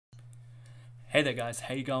Hey there guys,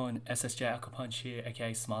 how you going? SSJ Aquapunch here,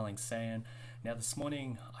 aka Smiling Saiyan. Now this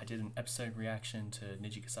morning I did an episode reaction to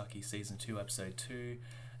Nijigasaki Season 2 Episode 2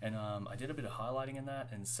 and I did a bit of highlighting in that,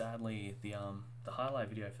 and sadly the highlight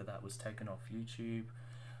video for that was taken off YouTube.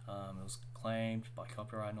 It was claimed by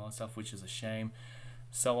copyright and all that stuff, which is a shame.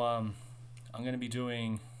 So I'm going to be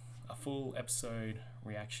doing a full episode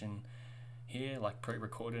reaction here, like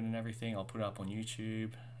pre-recorded and everything. I'll put it up on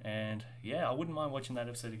YouTube, and yeah, I wouldn't mind watching that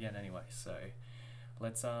episode again anyway. So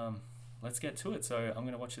let's get to it. So I'm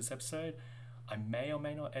gonna watch this episode. I may or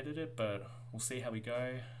may not edit it, but we'll see how we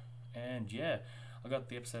go. And yeah, I got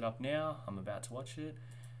the episode up now. I'm about to watch it.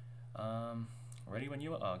 Ready when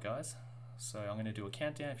you are, guys. So I'm gonna do a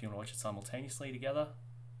countdown. If you want to watch it simultaneously together,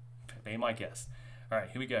 be my guest. All right,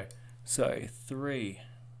 here we go. So 3,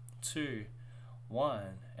 2, 1,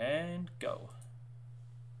 and go.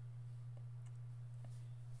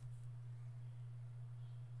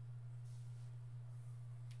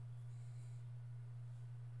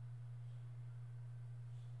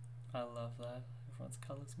 I love that. Everyone's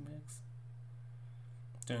colors mix.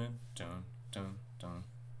 Dun dun dun dun.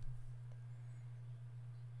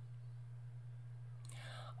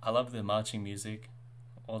 I love the marching music,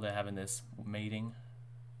 or they're having this meeting.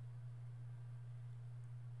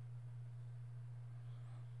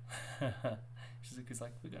 Shizuku's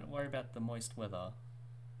like, we're gonna worry about the moist weather.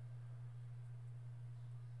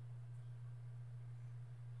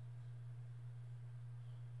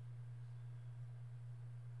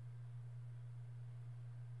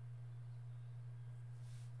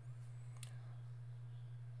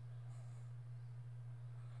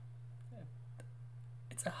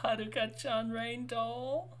 It's a Haruka-chan rain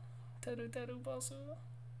doll. Teru teru bosu.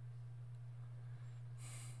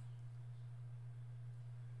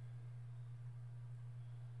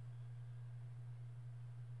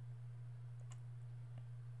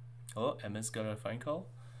 Oh, Emma's got a phone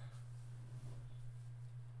call.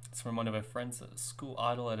 It's from one of her friends, a school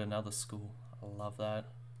idol at another school. I love that.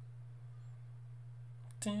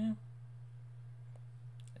 Damn.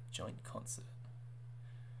 A joint concert.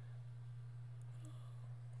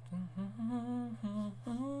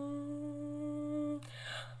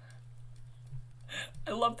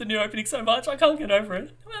 I love the new opening so much, I can't get over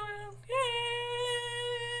it.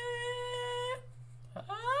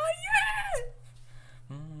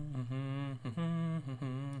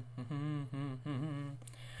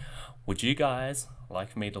 Would you guys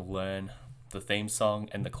like me to learn the theme song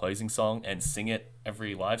and the closing song and sing it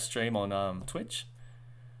every live stream on Twitch?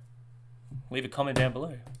 Leave a comment down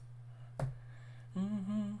below.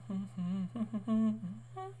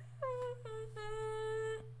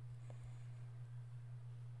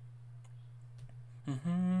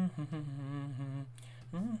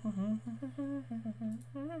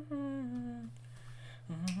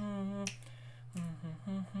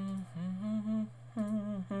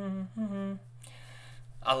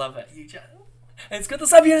 I love it. You just, it's got the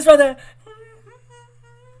subunits right there.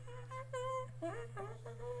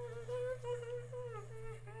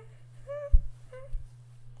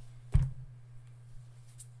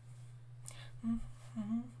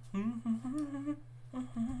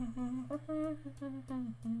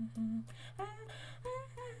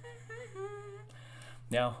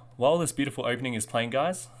 Now, while this beautiful opening is playing,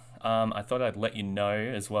 guys, I thought I'd let you know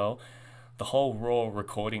as well, the whole raw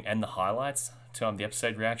recording and the highlights to the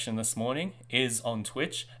episode reaction this morning is on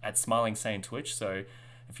Twitch at Smiling Saiyan Twitch. So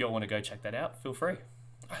if y'all want to go check that out, feel free.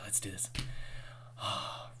 All right, let's do this.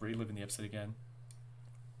 Reliving the episode again.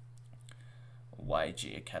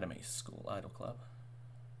 YG Academy School Idol Club.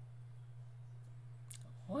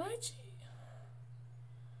 YG.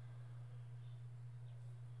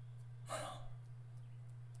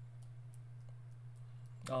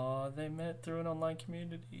 Oh, they met through an online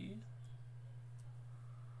community.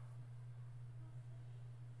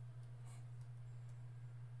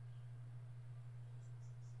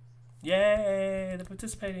 Yay, they're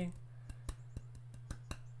participating.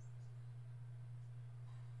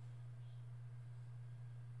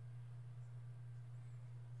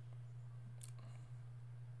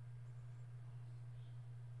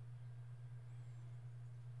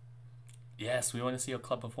 Yes, we want to see your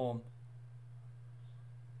club perform.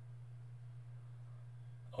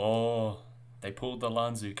 Oh, they pulled the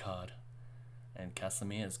Lanzu card. And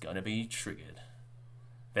Kasamiya's gonna be triggered.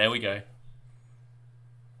 There we go.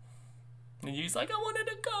 And he's like, I wanted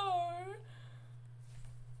to go.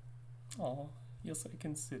 Oh, you're so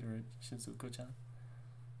considerate, Shizuko-chan.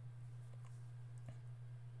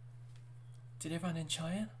 Did everyone enjoy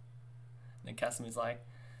it? And then Kasami's like,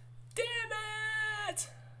 damn it!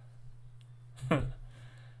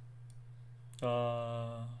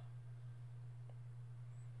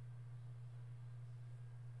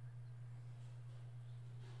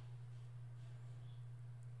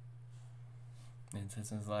 And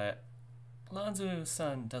it's like,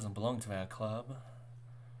 Lanzu-san doesn't belong to our club.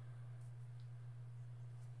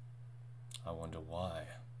 I wonder why.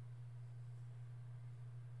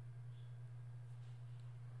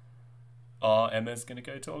 Oh, Emma's gonna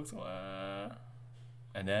go talk to her.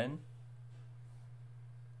 And then...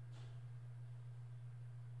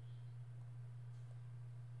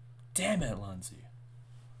 Damn it, Lanzu.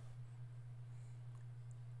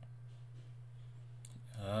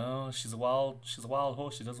 Oh, she's a wild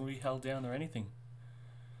horse. She doesn't want to be held down or anything.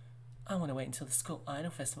 I want to wait until the school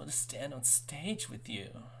idol festival to stand on stage with you.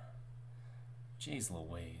 Jeez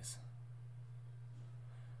Louise.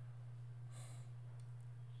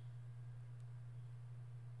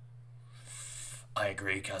 I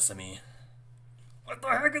agree, Kasumi. What the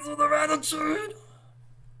heck is with their attitude?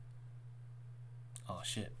 Oh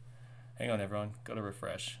shit. Hang on everyone, gotta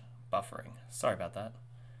refresh. Buffering. Sorry about that.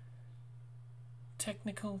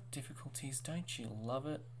 Technical difficulties, don't you love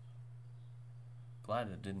it? Glad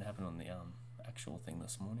it didn't happen on the actual thing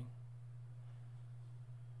this morning.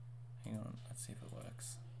 Hang on, let's see if it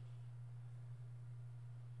works.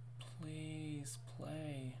 Please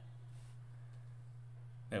play.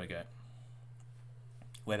 There we go.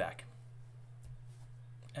 We're back.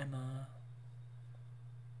 Emma.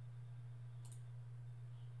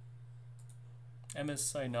 Emma's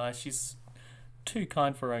so nice. She's too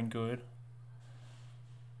kind for her own good.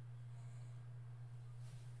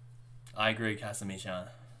 I agree, Kasumi-chan.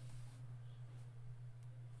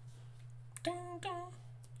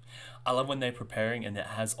 I love when they're preparing and it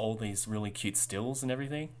has all these really cute stills and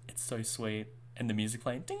everything. It's so sweet. And the music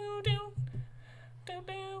playing.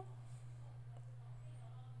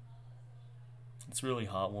 It's really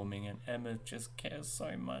heartwarming, and Emma just cares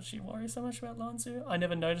so much. She worries so much about Lanzu. I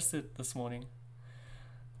never noticed it this morning.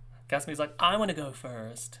 Kasumi's like, I want to go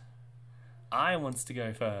first. I wants to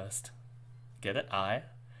go first. Get it? I.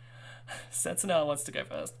 Setsuna wants to go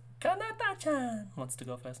first. Kanata-chan wants to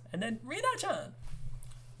go first. And then Rina-chan.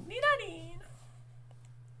 Ninanin.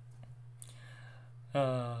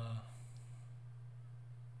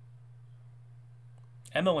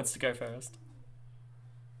 Emma wants to go first.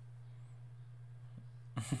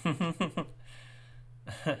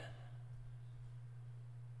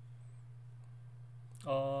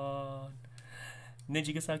 Oh,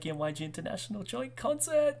 Nijigasaki and YG International joint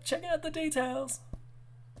concert. Check out the details.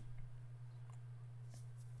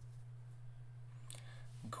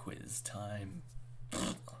 Quiz time.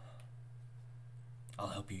 I'll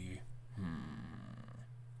help you.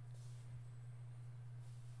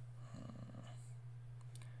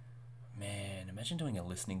 Man, imagine doing a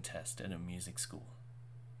listening test at a music school.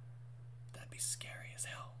 That'd be scary as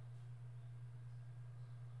hell.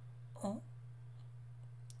 Oh.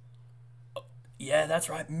 Oh, yeah, that's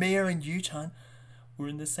right. Mia and Yu-chan were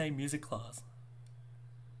in the same music class.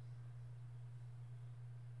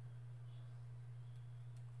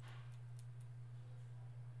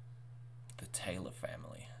 The Taylor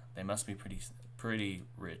family. They must be pretty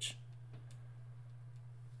rich.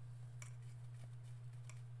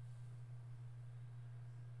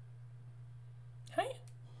 Hey.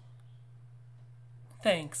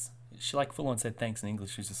 Thanks. She like full on said thanks in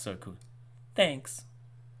English, which is so cool. Thanks.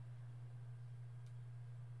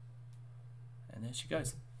 And then she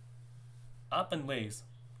goes up and leaves.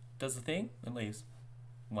 Does the thing and leaves.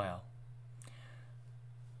 Wow.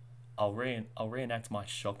 I'll reenact my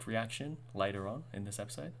shocked reaction later on in this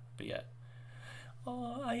episode. But yeah.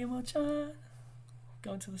 Oh, Ayamo-chan.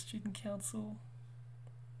 Going to the student council.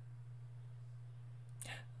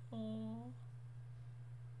 Oh.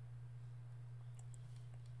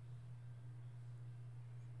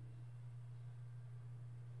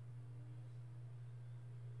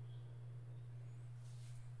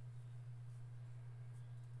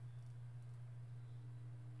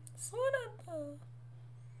 Oh.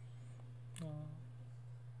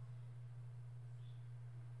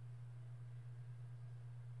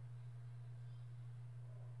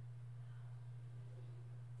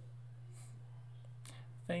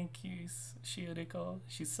 Thank you, Shioriko.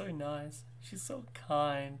 She's so nice. She's so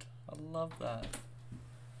kind. I love that.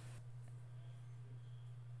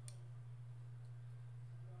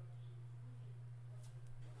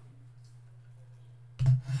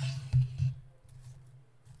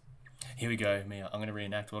 Here we go, Mia. I'm going to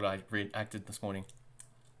reenact what I reenacted this morning.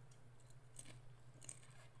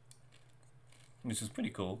 Which is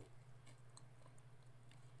pretty cool.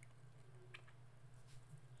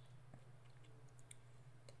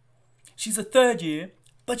 She's a third year,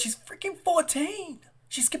 but she's freaking 14.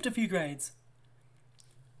 She skipped a few grades.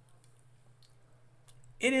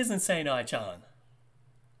 It is insane, Ai-chan.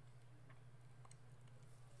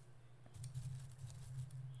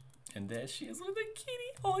 And there she is with a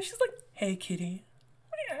kitty. Oh, she's like, hey, kitty.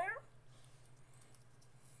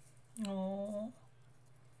 Oh.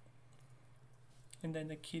 And then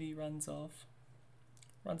the kitty runs off.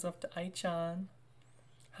 Runs off to Ai-chan.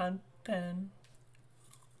 Han-ten.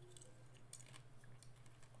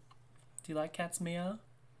 Do you like cats, Mia?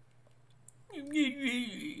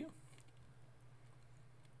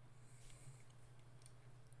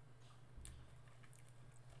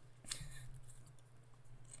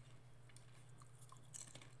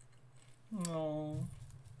 Oh.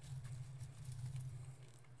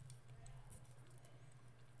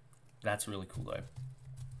 That's really cool though.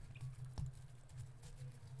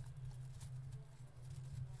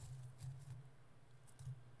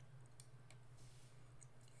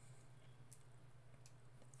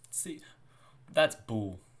 See, that's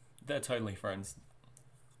bull. They're totally friends.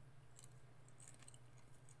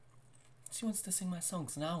 She wants to sing my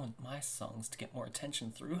songs, and I want my songs to get more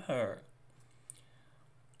attention through her.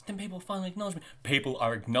 Then people finally acknowledge me. People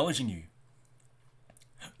are acknowledging you.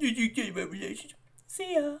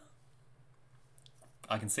 See ya.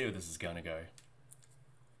 I can see where this is going to go.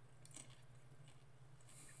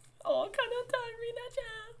 Oh, Kanata,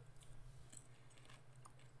 Rina-chan.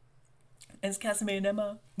 It's Casimir and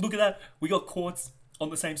Emma. Look at that. We got Quartz on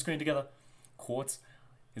the same screen together. Quartz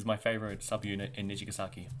is my favorite subunit in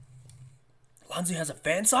Nijigasaki. Lanzu has a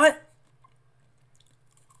fan site?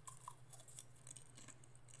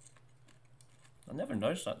 I never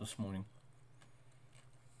noticed that this morning.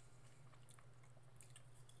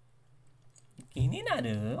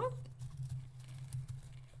 Kininaru?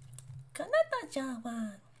 Kanata-chan wa.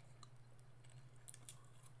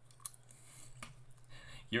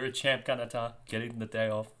 You're a champ, Kanata. Getting the day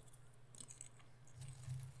off.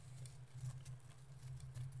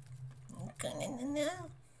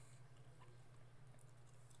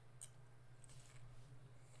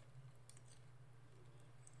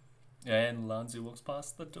 And Lanzu walks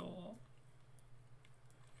past the door.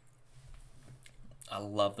 I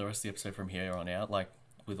love the rest of the episode from here on out. Like,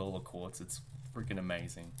 with all the Quartz, it's freaking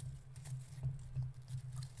amazing.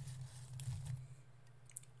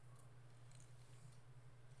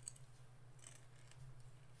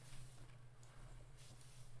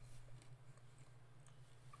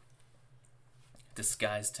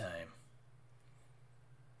 Disguise time.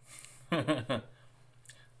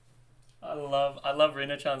 I love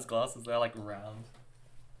Rina-chan's glasses. They're like round.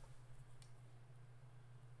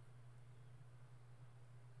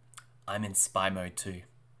 I'm in spy mode too.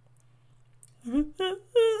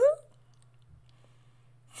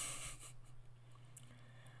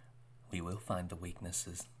 We will find the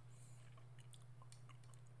weaknesses.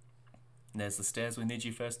 And there's the stairs where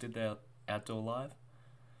Niji first did their outdoor live.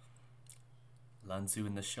 Lanzu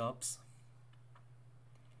in the shops.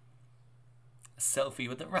 A selfie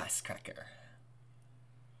with a rice cracker.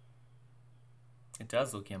 It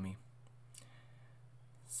does look yummy.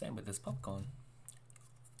 Same with this popcorn.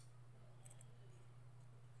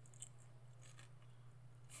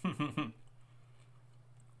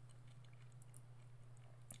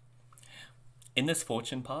 In this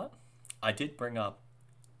fortune part, I did bring up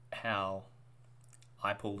how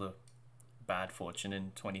I pulled a bad fortune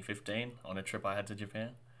in 2015 on a trip I had to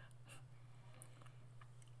Japan.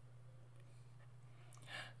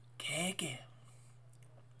 Keke.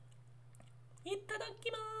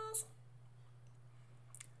 Itadakimasu.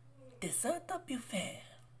 Dessert buffet.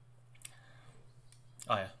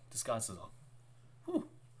 Oh yeah, disguises on. Whew.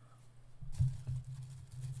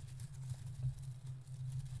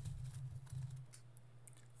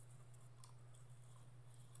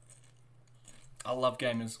 I love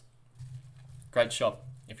gamers. Great shop.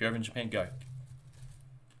 If you're ever in Japan, go.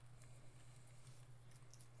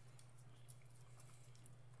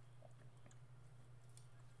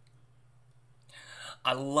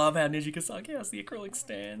 I love how Nijigasaki has the acrylic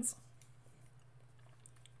stands.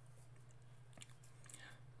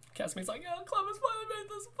 Casumi's like, oh, Clever's finally made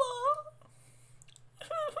this far.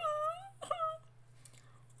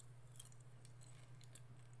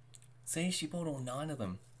 See, she bought all 9 of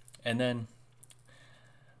them. And then,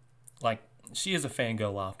 like, she is a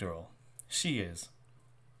fangirl after all. She is.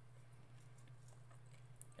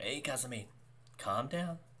 Hey, Kazumi, calm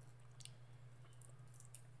down.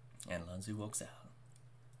 And Lanzu walks out.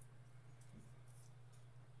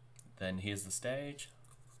 Then here's the stage.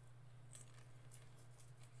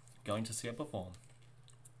 Going to see her perform.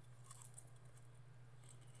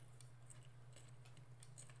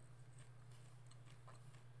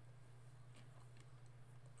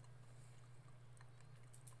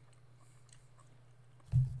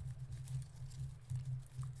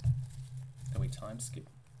 Can we time skip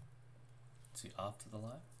to after the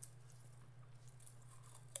live?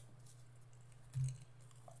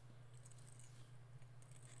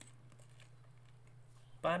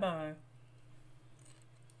 Bye bye.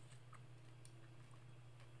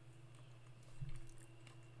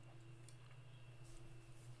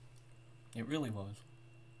 It really was.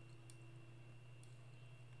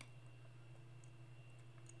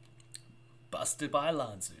 Busted by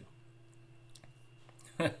Lanzu.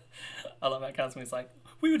 I love how Kazumi's like,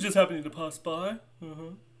 we were just happening to pass by.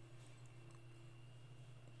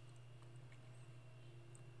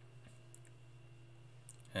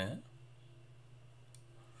 Huh?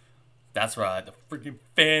 That's right, the freaking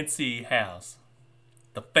fancy house.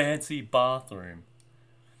 The fancy bathroom.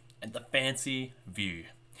 And the fancy view.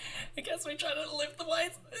 I guess we're trying to lift the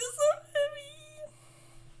weights. It's so heavy.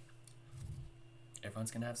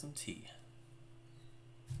 Everyone's gonna have some tea.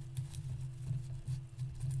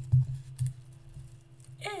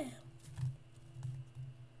 Yeah.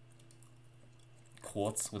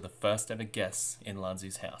 Quartz were the first ever guests in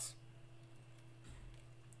Lanzu's house.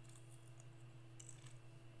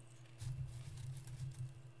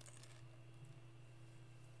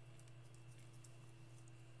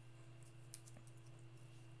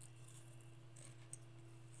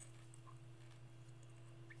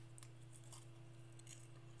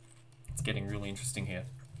 It's getting really interesting here.